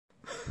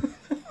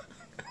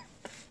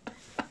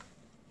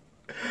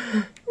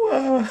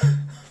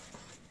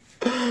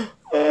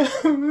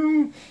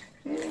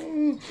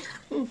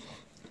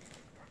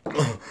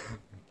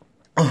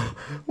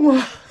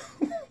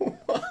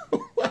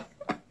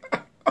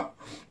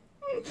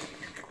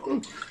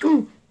What's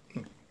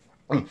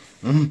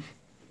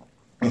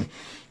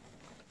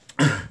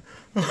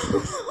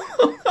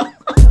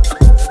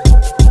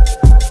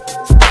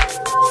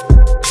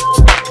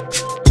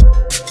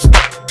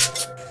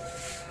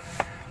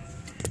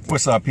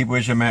up, people?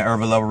 It's your man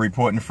Urban Lover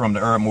reporting from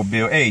the Urban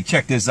Mobile. Hey,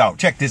 check this out.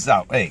 Check this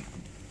out. Hey,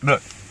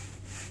 look.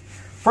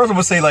 First, I'm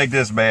gonna say like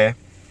this, man.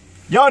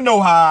 Y'all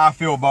know how I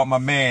feel about my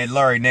man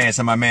Larry Nance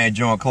and my man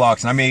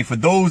Clarkson. I mean, for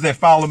those that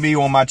follow me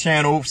on my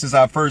channel since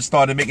I first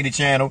started making the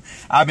channel,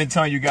 I've been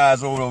telling you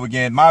guys over and over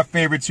again, my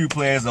favorite two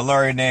players are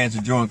Larry Nance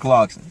and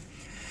Clarkson.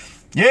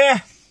 Yeah.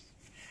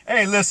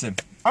 Hey, listen,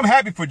 I'm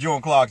happy for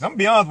Clarkson. I'm gonna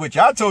be honest with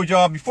you. I told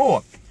y'all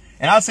before.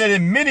 And I said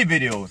in many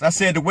videos, I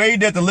said the way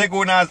that the league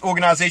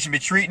organization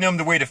been treating them,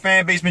 the way the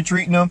fan base been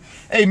treating them,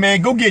 hey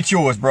man, go get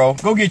yours, bro.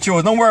 Go get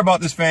yours. Don't worry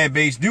about this fan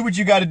base. Do what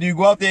you got to do.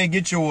 Go out there and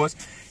get yours.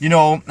 You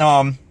know,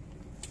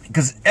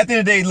 because at the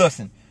end of the day,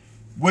 listen,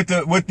 with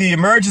the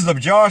emergence of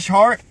Josh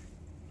Hart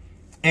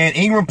and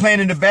Ingram playing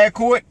in the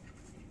backcourt,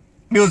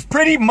 it was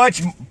pretty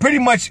much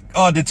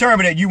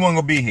determined that you weren't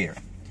gonna be here.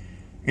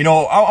 You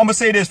know, I'm gonna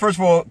say this first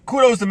of all.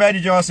 Kudos to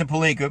Magic Johnson,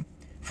 Pelinka,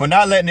 for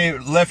not letting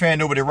the left hand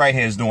know what the right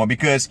hand is doing,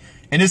 because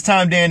in this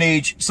time, day and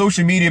age,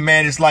 social media,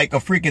 man, is like a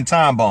freaking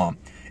time bomb.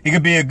 It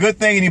could be a good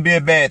thing and it could be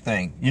a bad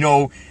thing. You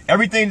know,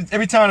 every time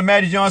the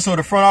Magic Johnson or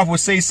the front office would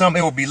say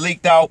something, it would be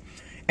leaked out,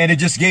 and it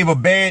just gave a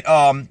bad,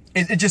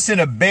 it just sent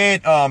a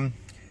bad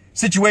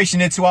situation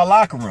into our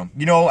locker room.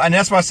 You know, and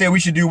that's why I say we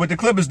should do what the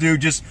Clippers do,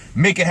 just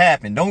make it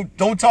happen.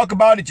 Don't talk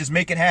about it, just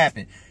make it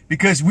happen,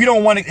 because we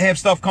don't want to have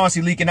stuff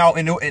constantly leaking out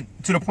and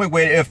to the point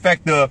where it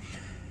affect the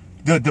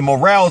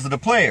morals of the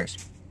players.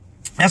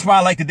 That's why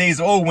I like the days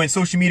of old when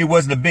social media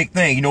wasn't a big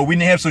thing. You know, we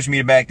didn't have social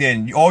media back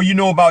then. All you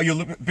know about,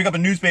 you pick up a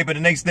newspaper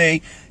the next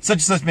day, such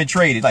and such been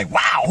traded. Like,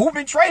 wow, who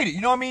been traded? You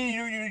know what I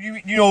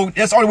mean? You know,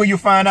 that's the only way you'll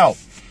find out.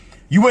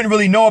 You wouldn't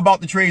really know about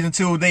the trades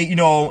until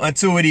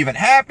until it even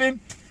happened,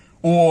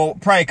 or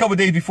probably a couple of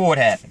days before it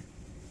happened.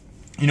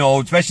 You know,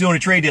 especially on the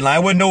trade deadline. I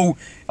wouldn't know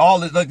all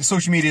like the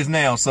social media is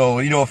now.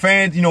 So,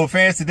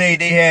 fans today,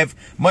 they have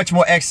much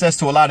more access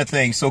to a lot of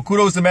things. So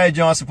kudos to Magic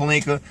Johnson,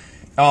 Pelinka.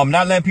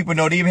 Not letting people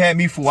know. They even had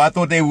me fooled. I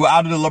thought they were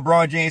out of the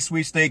LeBron James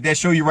sweepstake. That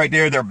show you right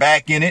there. They're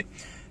back in it.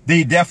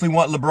 They definitely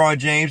want LeBron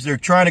James. They're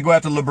trying to go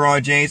after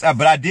LeBron James.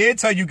 But I did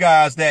tell you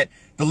guys that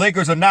the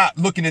Lakers are not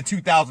looking at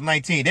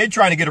 2019. They're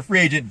trying to get a free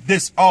agent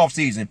this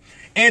offseason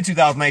in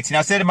 2019.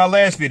 I said in my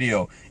last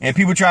video. And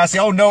people try to say,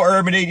 oh, no,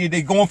 Urban,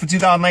 they're going for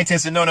 2019. I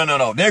said,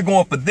 no. They're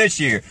going for this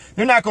year.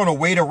 They're not going to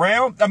wait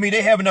around. I mean,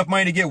 they have enough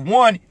money to get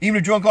one, even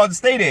if Jordan Clarkson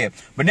stay there.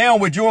 But now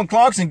with Jordan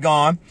Clarkson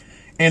gone,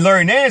 and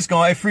Larry Nance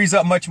gone, it frees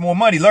up much more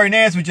money. Larry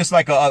Nance was just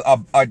like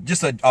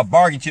a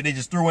bargain chip they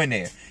just threw in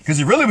there, because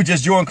it really was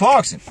just Jordan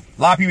Clarkson.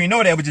 A lot of people didn't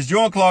know that, but just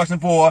Jordan Clarkson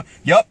for,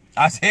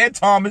 Isaiah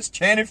Thomas,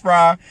 Channing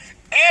Frye,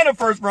 and a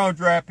first-round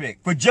draft pick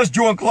for just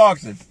Jordan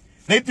Clarkson.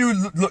 They threw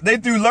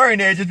Larry in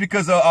there just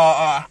because of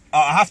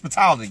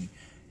hospitality,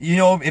 you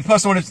know. And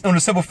plus, on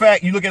the simple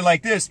fact, you look at it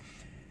like this: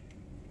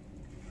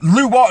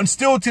 Lew Walton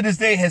still to this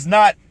day has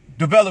not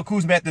develop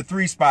Kuzma at the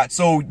 3 spot.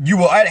 So you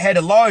will had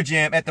a large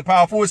jam at the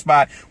power 4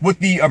 spot with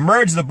the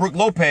emergence of Brook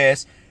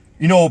Lopez,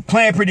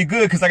 playing pretty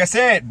good. Because like I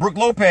said, Brook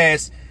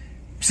Lopez,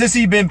 since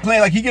he's been playing,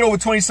 like he get over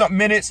 20-something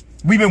minutes,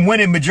 we've been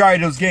winning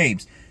majority of those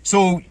games.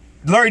 So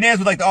Larry Nance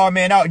was like the odd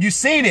man out. You've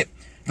seen it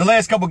the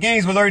last couple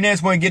games where Larry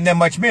Nance wasn't getting that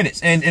much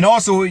minutes. And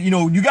also,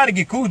 you got to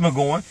get Kuzma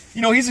going.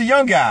 He's a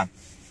young guy.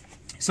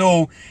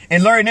 So,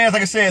 and Larry Nance,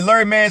 like I said,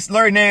 Larry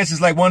Nance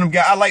is like one of them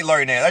guys. I like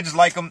Larry Nance. I just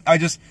like him.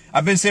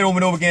 I've been saying over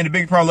and over again, the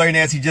big problem with Larry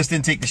Nance, he just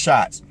didn't take the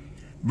shots.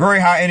 Very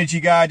high energy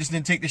guy, just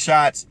didn't take the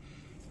shots.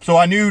 So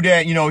I knew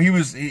that, he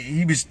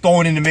was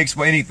thrown in the mix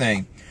for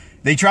anything.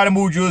 They try to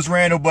move Julius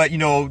Randle, but,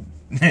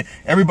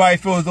 everybody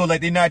feels as though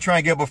like they're not trying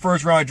to get up a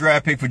first-round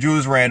draft pick for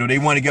Julius Randle. They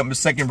want to get him a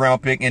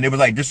second-round pick, and it was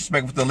like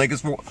disrespectful for the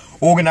Lakers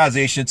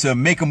organization to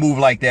make a move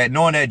like that,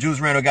 knowing that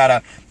Julius Randle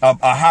got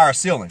a higher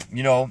ceiling,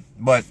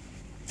 But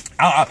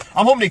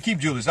I'm hoping they keep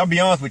Julius. I'll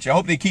be honest with you. I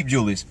hope they keep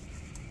Julius.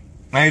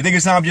 And if they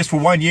can sign him just for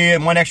 1 year,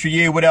 1 extra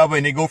year, whatever,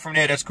 and they go from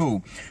there, that's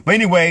cool. But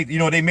anyway,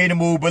 they made a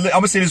move. But I'm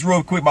going to say this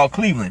real quick about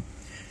Cleveland.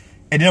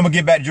 And then I'm going to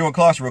get back to Jordan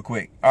Clarkson real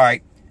quick. All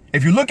right.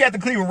 If you look at the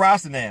Cleveland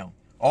roster now,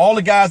 all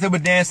the guys that were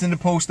dancing the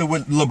poster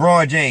with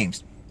LeBron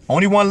James,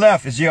 only one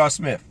left is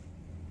jr.smith.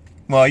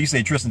 Well, you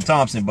say Tristan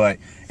Thompson, but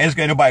ain't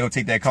nobody going to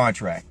take that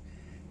contract.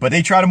 But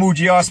they try to move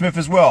jr.smith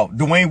as well.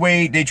 Dwayne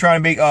Wade, they try to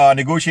make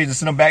negotiations and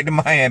send him back to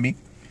Miami.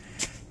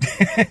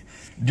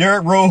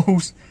 Derrick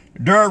Rose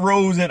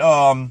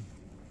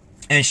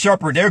and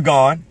Shepard, they're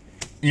gone.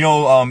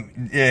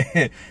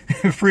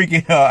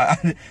 Freaking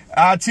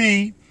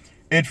IT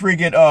and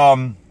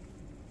freaking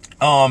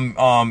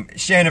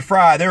Shannon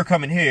Frye, they're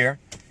coming here,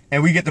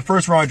 and we get the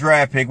first-round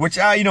draft pick, which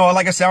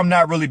like I said, I'm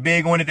not really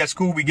big on it. That's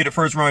cool. We get a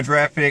first-round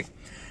draft pick,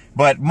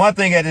 but my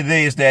thing at the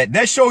day is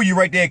that show you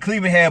right there,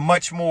 Cleveland had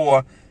much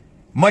more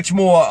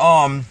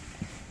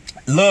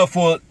love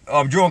for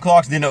Jordan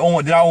Clarkson than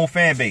our own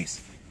fan base.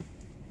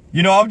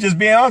 I'm just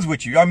being honest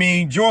with you. I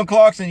mean, Jordan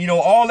Clarkson,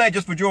 all that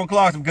just for Jordan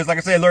Clarkson, because like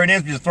I said, Larry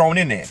Nance was just thrown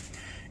in there.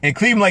 And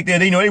Cleveland like that,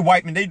 they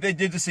wiping. They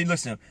just say,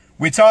 listen,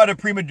 we're tired of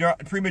prima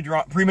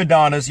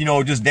donnas,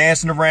 just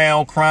dancing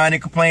around, crying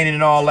and complaining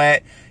and all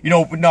that.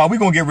 No, we're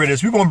gonna get rid of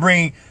this. We're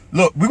gonna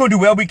we're gonna do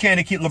what we can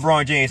to keep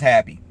LeBron James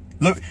happy.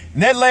 Look, in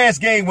that last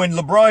game when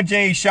LeBron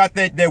James shot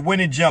that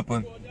winning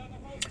jumper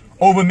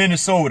over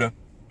Minnesota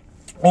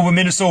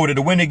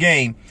to win the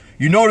game,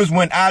 you notice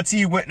when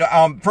IT went,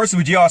 first it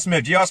was jr.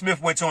 Smith. Jr.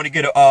 Smith went on to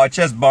get a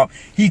chest bump.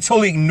 He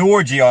totally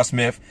ignored jr.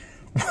 Smith.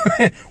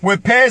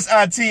 When past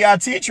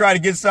IT tried to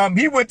get something,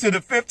 he went to the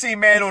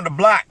 15-man on the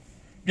block.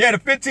 Yeah, the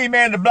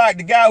 15-man on the block,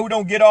 the guy who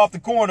don't get off the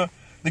corner,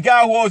 the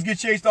guy who always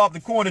gets chased off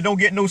the corner, don't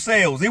get no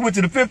sales. He went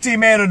to the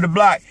 15-man on the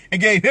block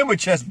and gave him a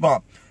chest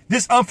bump.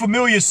 This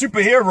unfamiliar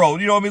superhero,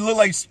 look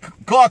like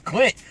Clark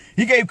Clint.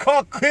 He gave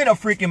Clark Clint a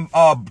freaking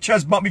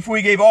chest bump before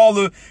he gave all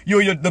the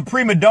the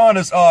prima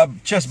donnas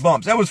chest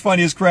bumps. That was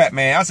funny as crap,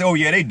 man. I said, oh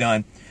yeah, they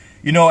done.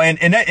 And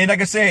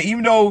like I said,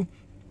 even though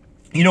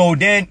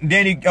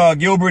Danny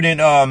Gilbert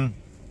and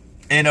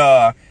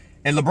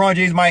LeBron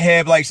James might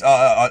have like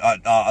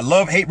a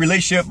love-hate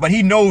relationship, but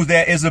he knows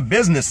that it's a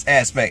business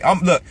aspect. I'm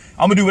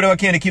gonna do whatever I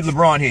can to keep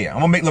LeBron here. I'm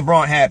gonna make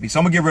LeBron happy. So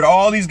I'm gonna get rid of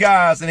all these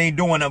guys that ain't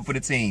doing nothing for the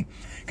team.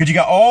 Cause you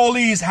got all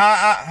these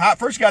high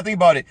first you gotta think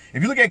about it.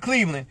 If you look at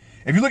Cleveland,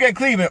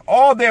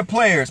 all their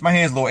players, my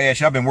hand's a little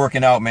ashy. I've been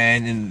working out,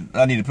 man, and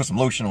I need to put some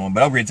lotion on,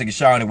 but I'm ready to take a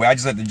shower anyway. I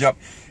just had to jump.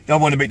 I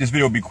want to make this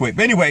video be quick.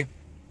 But anyway,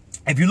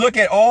 if you look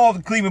at all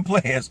the Cleveland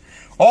players,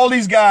 all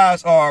these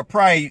guys are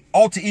probably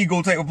alter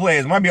ego type of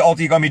players. Might be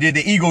alter ego. I mean,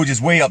 the ego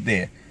just way up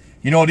there.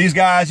 These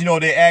guys,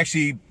 they're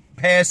actually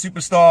past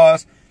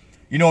superstars.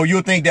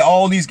 You'll think that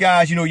all these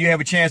guys, you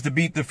have a chance to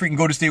beat the freaking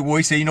Golden State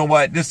Warriors. Say, you know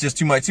what, this is just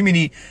too much. Too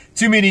many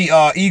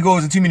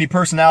egos and too many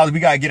personalities. We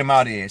got to get them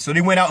out of here. So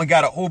they went out and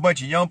got a whole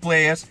bunch of young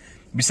players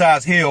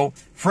besides Hill.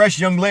 Fresh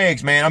young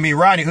legs, man. I mean,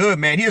 Rodney Hood,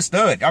 man, he a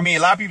stud. I mean, a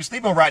lot of people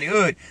sleep on Rodney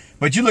Hood.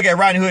 But you look at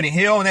Rodney Hood and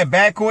Hill and that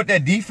backcourt,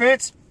 that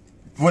defense,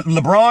 with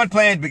LeBron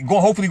playing,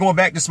 hopefully going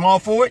back to small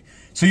forward.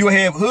 So you'll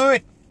have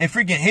Hood and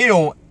freaking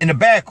Hill in the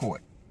backcourt.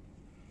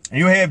 And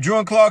you'll have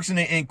Jordan Clarkson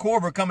and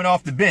Korver coming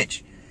off the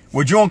bench.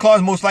 Well, Jordan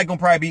Clarkson most likely gonna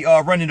probably be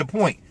running the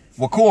point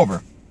with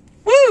Korver.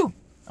 Woo!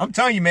 I'm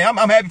telling you, man,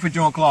 I'm happy for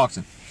Jordan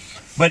Clarkson.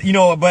 But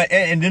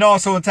and then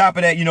also on top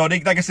of that, they,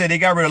 like I said, they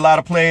got rid of a lot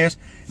of players.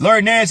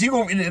 Larry Nance, a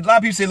lot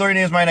of people say Larry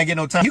Nance might not get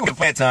no time. He gonna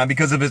play time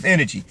because of his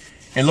energy.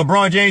 And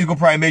LeBron James gonna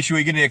probably make sure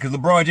he get in there because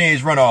LeBron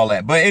James run all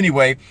that. But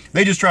anyway,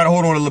 they just trying to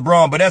hold on to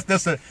LeBron. But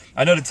that's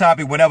another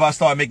topic whenever I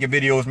start making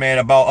videos, man,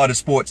 about other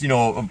sports,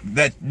 about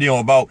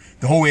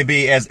the whole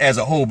NBA as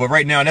a whole. But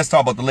right now, let's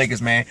talk about the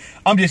Lakers, man.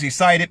 I'm just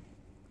excited.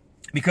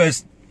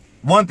 Because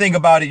one thing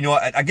about it,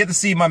 I get to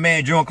see my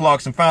man Jordan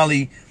Clarkson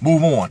finally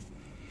move on.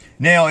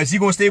 Now, is he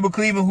going to stay with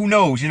Cleveland? Who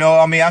knows?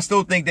 I mean, I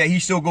still think that he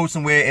still goes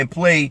somewhere and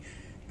play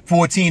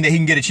for a team that he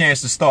can get a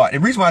chance to start.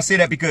 And the reason why I say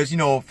that because,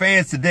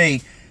 fans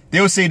today,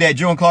 they'll say that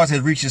Jordan Clarkson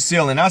has reached his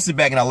ceiling. I sit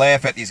back and I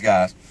laugh at these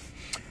guys.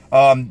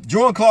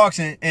 Jordan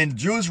Clarkson and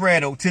Julius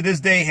Randle to this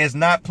day has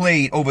not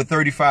played over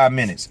 35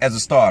 minutes as a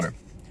starter.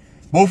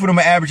 Both of them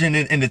are averaging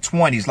in the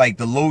 20s, like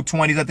the low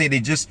 20s. I think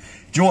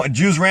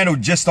Julius Randle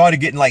just started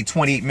getting like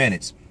 28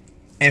 minutes.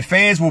 And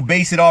fans will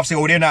base it off, say,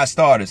 oh, they're not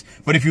starters.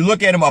 But if you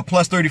look at them a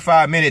plus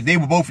 35 minutes, they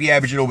will both be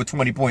averaging over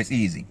 20 points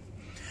easy.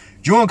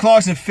 Jordan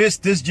Clarkson fits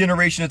this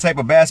generation type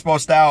of basketball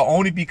style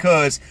only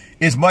because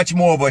it's much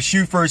more of a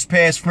shoot first,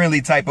 pass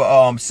friendly type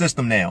of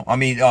system now. I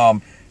mean,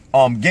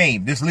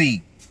 game, this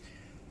league.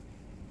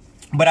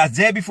 But I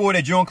said before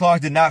that Jordan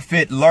Clarkson did not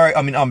fit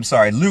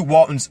Luke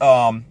Walton's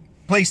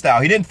play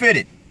style. He didn't fit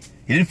it.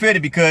 He didn't fit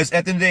it because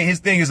at the end of the day, his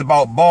thing is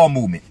about ball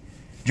movement.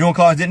 Jordan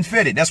Clarkson didn't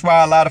fit it. That's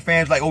why a lot of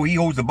fans like, oh, he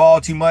holds the ball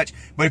too much.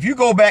 But if you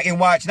go back and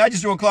watch, not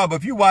just Jordan Clarkson, but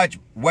if you watch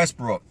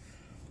Westbrook,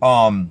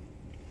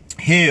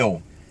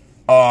 Hill,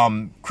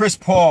 Chris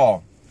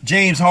Paul,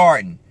 James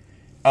Harden,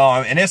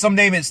 and then some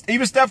naming,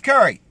 even Steph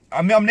Curry.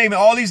 I'm naming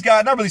all these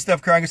guys, not really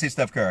Steph Curry, I'm gonna say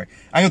Steph Curry.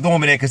 I'm gonna throw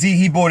him in there because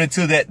he bought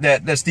into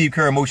that Steve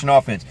Kerr motion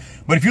offense.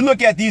 But if you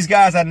look at these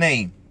guys I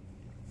named,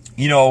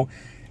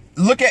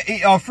 look at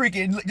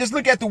just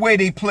look at the way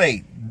they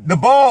play. The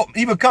ball,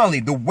 even Conley,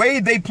 the way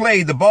they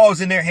play, the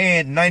ball's in their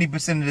hand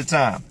 90% of the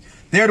time.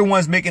 They're the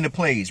ones making the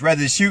plays. Rather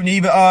than shooting,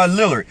 even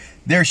Lillard,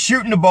 they're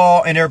shooting the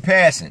ball and they're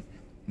passing.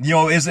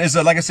 It's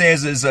like I said,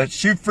 it's a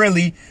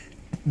shoot-friendly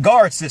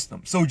guard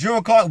system. So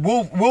Jordan Clarkson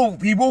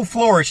will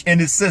flourish in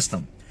this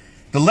system.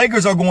 The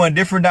Lakers are going a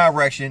different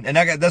direction, and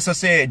that's what I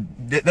said.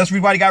 That's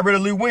everybody got rid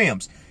of Lou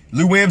Williams.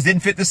 Lou Williams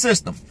didn't fit the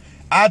system.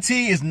 IT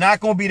is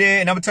not going to be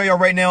there, and I'm going to tell y'all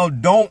right now,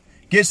 don't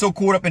get so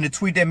caught up in the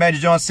tweet that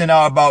Magic Johnson sent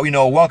out about,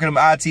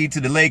 welcoming IT to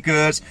the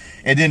Lakers.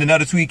 And then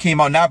another tweet came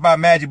out, not by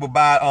Magic, but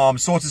by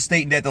sources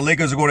stating that the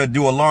Lakers are going to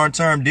do a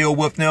long-term deal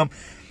with them.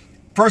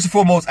 First and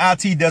foremost,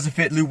 IT doesn't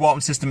fit Lou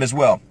Walton's system as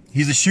well.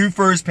 He's a shoot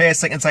first, pass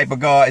second type of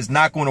guard. It's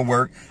not going to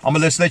work. I'm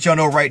going to let y'all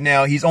know right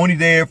now, he's only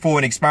there for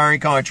an expiring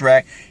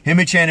contract. Him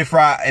and Channing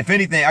Frye, if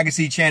anything, I can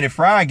see Channing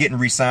Frye getting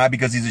re-signed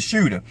because he's a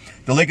shooter.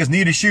 The Lakers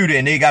need a shooter,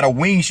 and they got a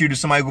wing shooter,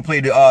 somebody who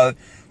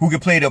can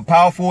play the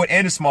power forward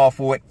and the small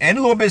forward and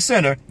a little bit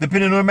center,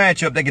 depending on the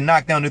matchup, that can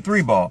knock down the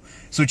 3-ball.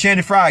 So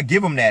Channing Frye,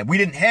 give him that. We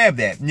didn't have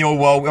that. You know,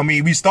 well, I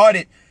mean, we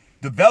started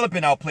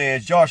developing our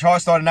players. Josh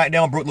Hart started knocking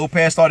down. Brook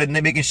Lopez started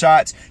making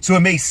shots. So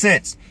it makes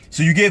sense.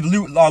 So you give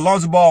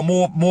Lonzo Ball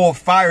more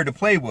fire to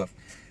play with.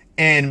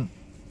 And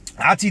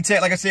IT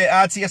Tech, like I said,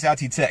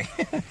 IT Tech.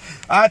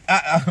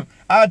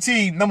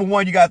 IT, number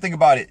one, you got to think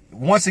about it.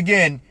 Once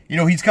again, you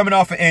know, he's coming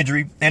off an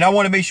injury. And I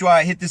want to make sure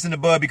I hit this in the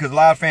bud because a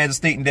lot of fans are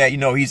stating that, you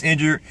know, he's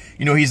injured.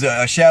 You know, he's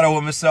a shadow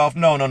of himself.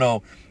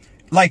 No.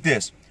 Like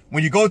this.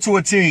 When you go to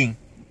a team,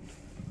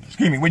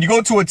 when you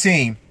go to a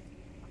team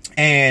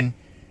and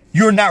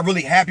you're not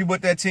really happy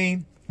with that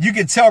team, you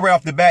can tell right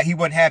off the bat he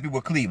wasn't happy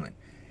with Cleveland.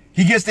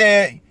 He gets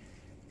there,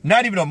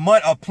 not even a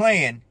month of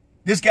playing.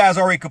 This guy's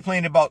already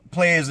complaining about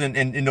players and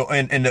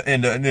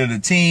the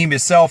team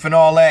itself and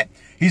all that.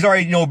 He's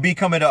already, you know,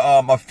 becoming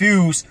a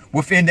fuse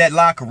within that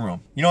locker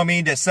room. You know what I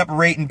mean? That's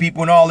separating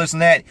people and all this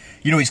and that.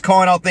 You know, he's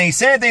calling out things,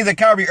 saying things that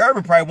Kyrie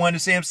Irving probably wanted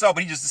to say himself,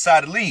 but he just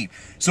decided to leave.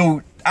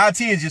 So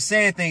IT is just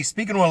saying things,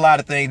 speaking on a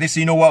lot of things. They say,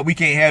 you know what? We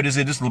can't have this.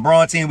 This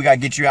LeBron team. We got to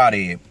get you out of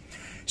here.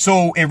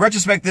 So in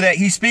retrospect to that,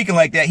 he's speaking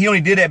like that. He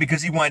only did that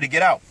because he wanted to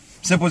get out.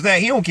 Simple as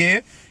that. He don't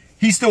care.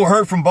 He still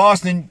hurt from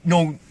Boston, you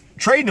know,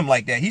 trading him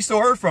like that. He still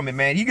hurt from it,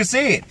 man. You can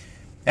see it.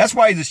 That's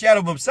why he's a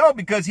shadow of himself,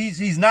 because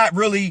he's not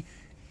really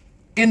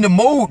in the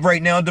mode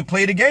right now to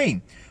play the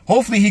game.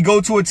 Hopefully he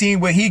go to a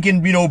team where he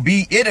can, you know,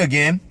 be it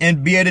again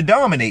and be able to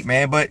dominate,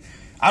 man. But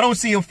I don't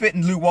see him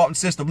fitting Luke Walton's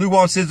system. Luke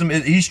Walton's system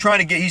is he's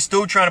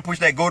still trying to push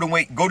that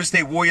Golden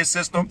State Warriors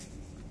system.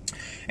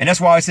 And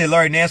that's why I say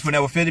Larry Nance would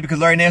never fit it, because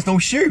Larry Nance don't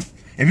shoot.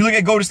 If you look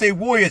at Golden State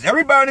Warriors,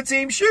 everybody on the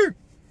team shoot.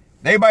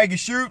 Everybody can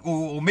shoot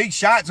or make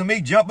shots or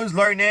make jumpers.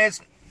 Larry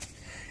Nance.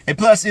 And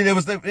plus, it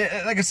was, like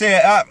I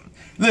said,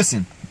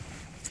 listen,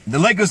 the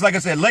Lakers, like I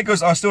said,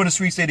 Lakers are still in the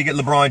sweet state to get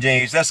LeBron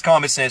James. That's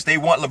common sense. They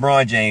want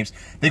LeBron James.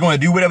 They're going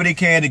to do whatever they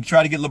can to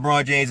try to get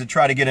LeBron James and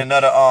try to get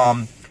another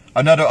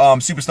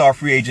superstar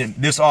free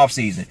agent this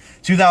offseason.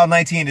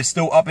 2019 is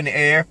still up in the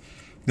air.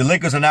 The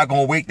Lakers are not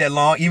going to wait that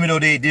long, even though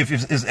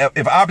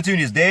if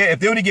opportunity is there, if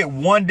they only get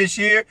one this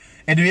year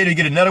and they're able to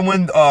get another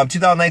one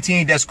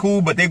 2019, that's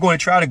cool, but they're going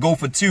to try to go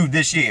for 2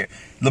 this year.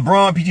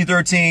 LeBron,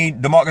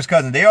 PG-13, DeMarcus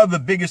Cousins, they are the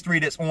biggest 3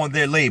 that's on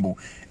their label.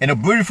 And the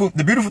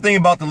beautiful thing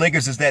about the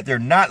Lakers is that they're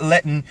not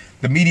letting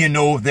the media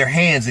know their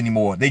hands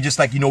anymore. They just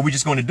like, you know, we're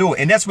just going to do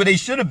it. And that's where they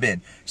should have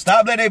been.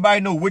 Stop letting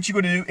everybody know what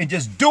you're going to do and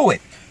just do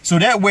it. So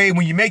that way,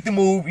 when you make the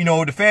move, you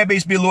know, the fan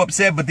base be a little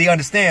upset, but they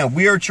understand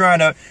we're trying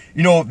to,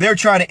 you know, they're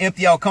trying to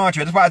empty out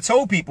contracts. That's why I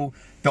told people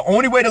the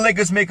only way the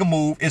Lakers make a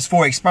move is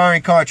for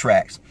expiring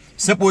contracts.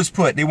 Simple as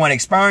put, they want an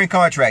expiring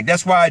contract.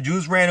 That's why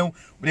Julius Randle,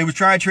 they were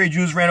trying to trade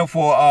Julius Randle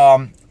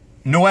for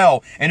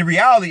Noel. And in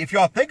reality, if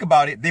y'all think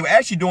about it, they were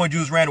actually doing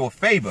Julius Randle a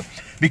favor.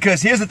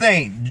 Because here's the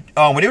thing,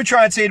 when they were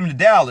trying to trade him to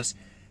Dallas,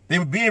 they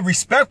were being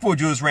respectful of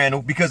Julius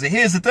Randle, because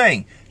here's the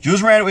thing.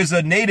 Julius Randle is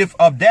a native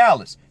of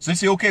Dallas. So they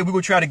say, okay, we're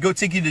going to try to go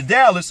take you to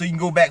Dallas so you can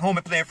go back home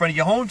and play in front of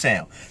your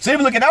hometown. So they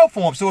were looking out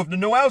for him. So if the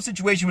Noel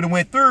situation would have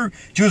went through,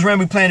 Julius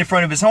Randle would be playing in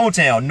front of his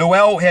hometown.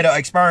 Noel had an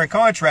expiring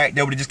contract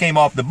that would have just came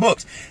off the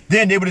books.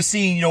 Then they would have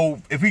seen, you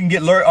know, if we can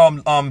get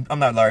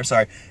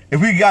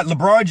if we got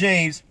LeBron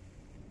James,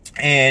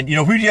 and, you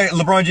know, if we get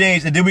LeBron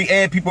James and then we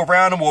add people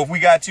around him, or if we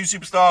got 2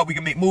 superstars, we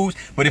can make moves.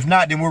 But if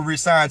not, then we'll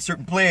resign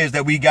certain players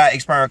that we got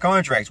expiring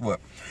contracts with.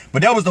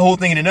 But that was the whole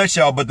thing in a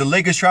nutshell. But the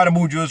Lakers try to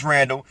move Julius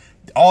Randle.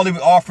 All they were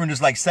offering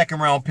is like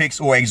 2nd-round picks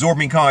or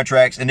exorbitant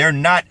contracts. And they're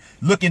not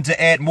looking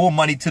to add more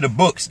money to the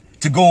books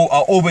to go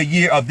over a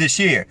year of this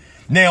year.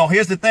 Now,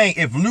 here's the thing.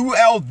 If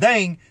Luol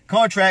Deng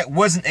contract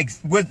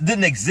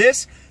didn't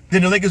exist,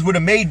 then the Lakers would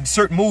have made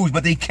certain moves.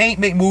 But they can't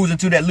make moves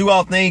until that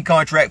Luol Deng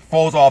contract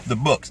falls off the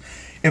books.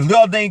 If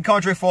Luol Deng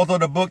contract falls off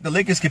the book, the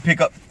Lakers can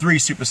pick up 3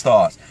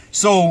 superstars.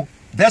 So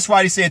that's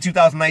why they say in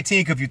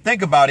 2019, because if you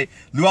think about it,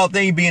 Luol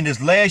Deng being this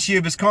last year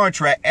of his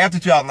contract after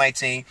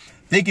 2019,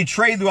 they can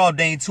trade Luol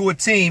Deng to a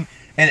team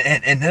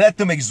and let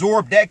them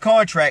absorb that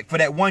contract for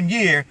that 1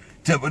 year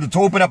to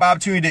open up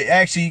opportunity to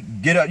actually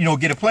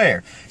get a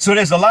player. So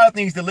there's a lot of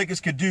things the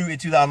Lakers could do in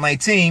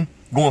 2019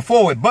 going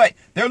forward, but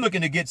they're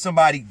looking to get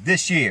somebody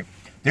this year.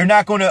 They're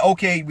not going to,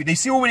 okay, they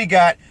see what they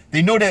got.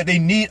 They know that they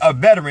need a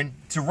veteran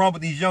to run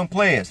with these young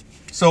players.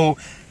 So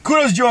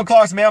kudos to Jordan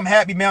Clarkson, man. I'm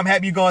happy, man. I'm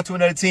happy you're going to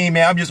another team,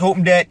 man. I'm just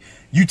hoping that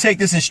you take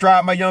this in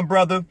stride, my young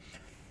brother.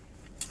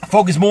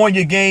 Focus more on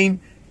your game.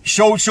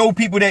 Show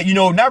people that, you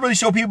know, not really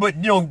show people, but,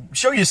 you know,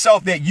 show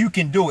yourself that you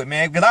can do it,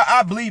 man. Because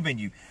I believe in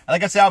you.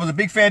 Like I said, I was a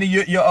big fan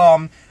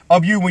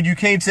of you when you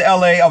came to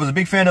LA. I was a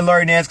big fan of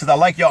Larry Nance because I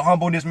like your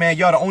humbleness, man.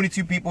 Y'all the only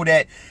 2 people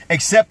that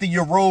accepted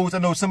your roles. I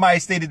know somebody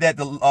stated that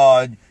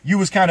you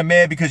was kind of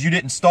mad because you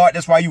didn't start.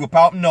 That's why you were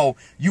pouting. No,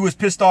 you was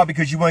pissed off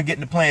because you weren't getting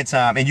the playing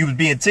time, and you was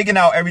being taken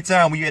out every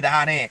time when you had the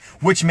hot hand,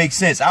 which makes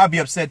sense. I'd be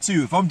upset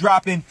too if I'm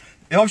dropping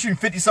if I'm shooting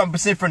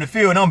 50-something% from the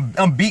field and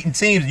I'm beating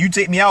teams, and you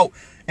take me out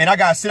and I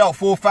gotta sit out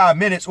 4 or 5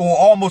 minutes or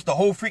almost the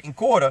whole freaking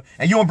quarter,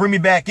 and you don't bring me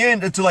back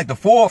in until like the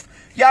fourth,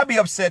 yeah, I'd be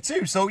upset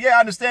too. So yeah, I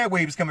understand where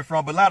he was coming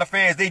from, but a lot of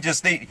fans, they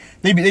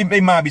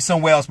might be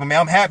somewhere else. But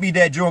man, I'm happy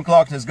that Jordan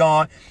Clarkson is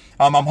gone.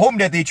 I'm hoping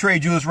that they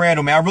trade Julius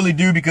Randle, man. I really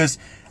do, because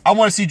I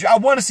want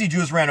to see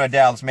Julius Randle at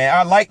Dallas,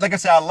 man. Like I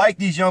said, I like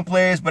these young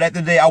players, but at the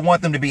end of the day, I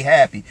want them to be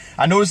happy.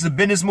 I know this is a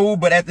business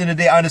move, but at the end of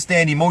the day, I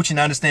understand emotion,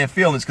 I understand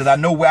feelings, because I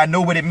know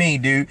what it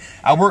means, dude.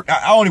 I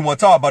don't even want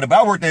to talk about it, but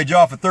I worked at a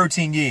job for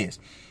 13 years.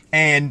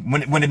 And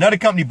when another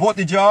company bought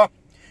the job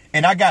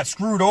and I got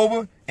screwed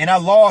over and I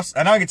lost,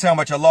 and I can tell how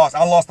much I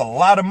lost a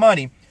lot of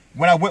money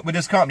when I went with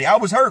this company. I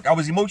was hurt. I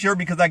was emotionally hurt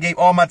because I gave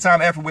all my time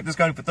and effort with this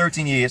company for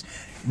 13 years.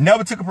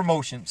 Never took a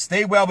promotion,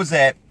 stayed where I was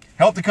at,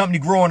 helped the company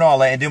grow and all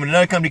that. And then when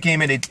another company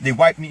came in, they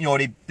wiped me,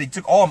 they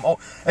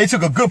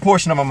took a good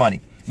portion of my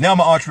money. Now I'm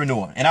an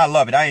entrepreneur and I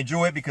love it. I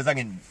enjoy it because I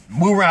can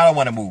move around. I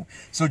want to move.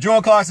 So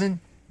Jordan Clarkson,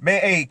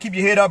 man, hey, keep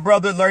your head up,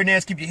 brother. Larry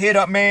Nance, keep your head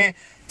up, man.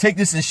 Take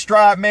this in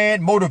stride,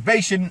 man.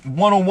 Motivation,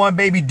 one-on-one,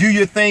 baby. Do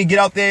your thing. Get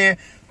out there.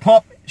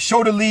 Pump.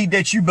 Show the league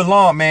that you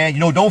belong, man.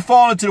 Don't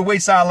fall into the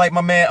wayside like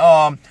my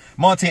man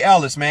Monte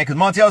Ellis, man. Because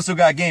Monte Ellis still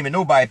got a game and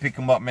nobody pick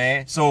him up,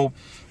 man. So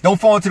don't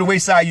fall into the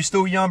wayside. You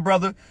still young,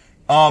 brother.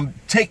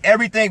 Take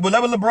everything.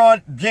 Whatever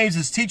LeBron James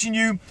is teaching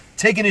you,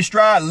 take it in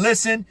stride.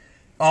 Listen,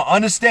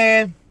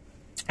 understand,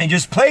 and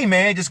just play,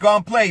 man. Just go out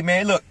and play,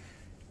 man. Look.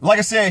 Like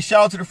I said,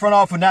 shout out to the front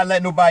office for not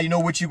letting nobody know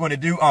what you're going to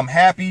do. I'm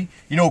happy.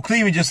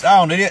 Cleveland just,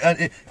 I don't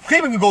know.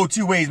 Cleveland can go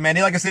 2 ways, man.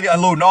 Like I said, they're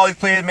unloading all these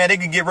players, man. They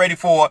can get ready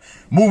for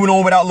moving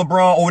on without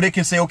LeBron, or they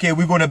can say, okay,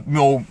 we're going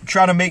to,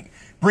 try to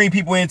bring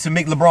people in to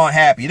make LeBron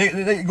happy.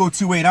 They go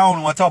 2 ways. I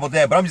don't want to talk about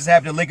that, but I'm just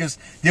happy the Lakers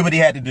did what they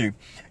had to do.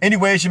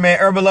 Anyway, it's your man,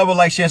 Urban Level.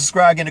 Like, share,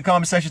 subscribe. Get in the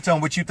comment section. Tell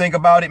them what you think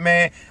about it,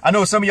 man. I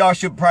know some of y'all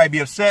should probably be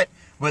upset,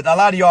 but a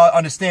lot of y'all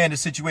understand the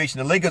situation.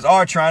 The Lakers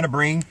are trying to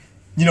bring,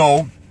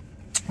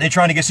 they're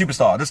trying to get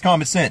superstars. That's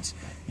common sense.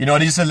 They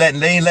ain't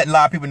letting a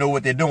lot of people know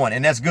what they're doing.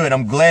 And that's good.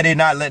 I'm glad they're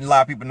not letting a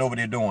lot of people know what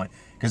they're doing.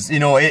 Because,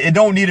 it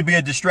don't need to be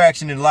a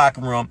distraction in the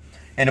locker room.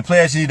 And the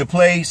players need to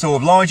play. So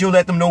as long as you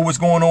let them know what's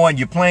going on,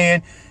 you're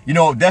playing,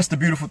 that's the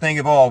beautiful thing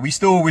of all. We're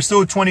still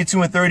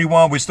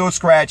 22-31. We're still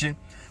scratching.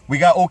 We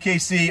got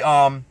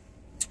OKC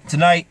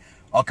tonight.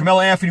 Carmelo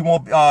Anthony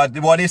won't.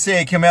 They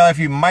said Carmelo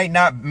Anthony might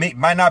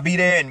not be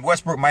there, and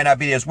Westbrook might not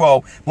be there as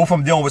well. Both of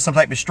them dealing with some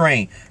type of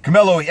strain.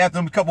 Carmelo, after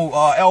a couple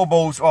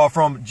elbows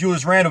from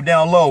Julius Randle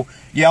down low.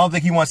 Yeah, I don't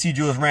think he wants to see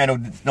Julius Randle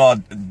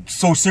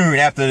so soon.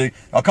 After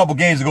a couple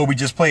games ago, we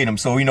just played him.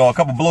 So a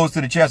couple blows to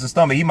the chest and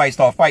stomach, he might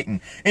start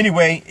fighting.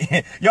 Anyway,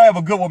 y'all have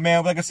a good one,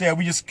 man. Like I said,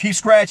 we just keep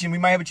scratching. We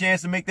might have a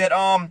chance to make that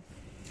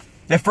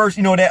first,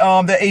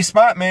 that A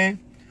spot, man.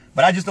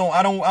 But I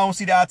don't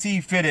see the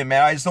IT fit in,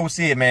 man. I just don't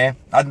see it, man.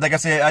 Like I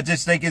said, I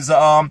just think it's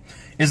an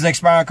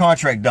expiring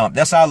contract dump.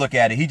 That's how I look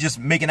at it. He just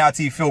making IT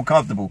feel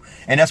comfortable.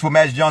 And that's what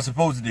Magic Johnson's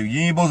supposed to do.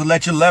 You ain't supposed to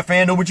let your left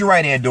hand know what your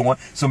right hand doing.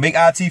 So make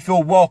IT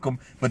feel welcome.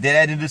 But then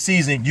at the end of the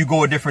season, you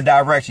go a different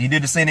direction. He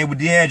did the same thing with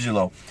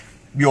D'Angelo.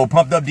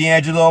 Pumped up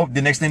D'Angelo.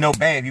 The next thing you know,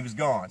 bam, he was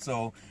gone.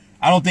 So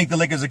I don't think the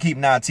Lakers are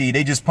keeping IT.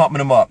 They just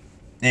pumping him up.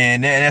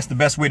 And that's the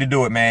best way to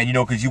do it, man.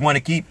 Because you want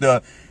to keep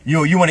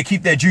you want to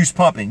keep that juice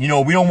pumping. We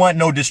don't want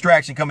no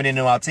distraction coming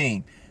into our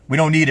team. We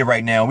don't need it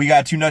right now. We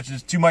got too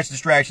much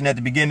distraction at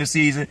the beginning of the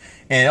season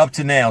and up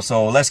to now.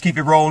 So let's keep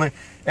it rolling.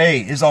 Hey,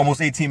 it's almost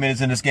 18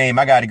 minutes in this game.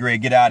 I got to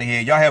get out of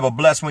here. Y'all have a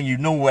blessed one. You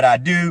know what I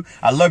do.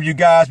 I love you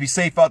guys. Be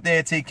safe out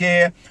there. Take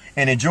care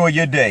and enjoy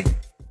your day.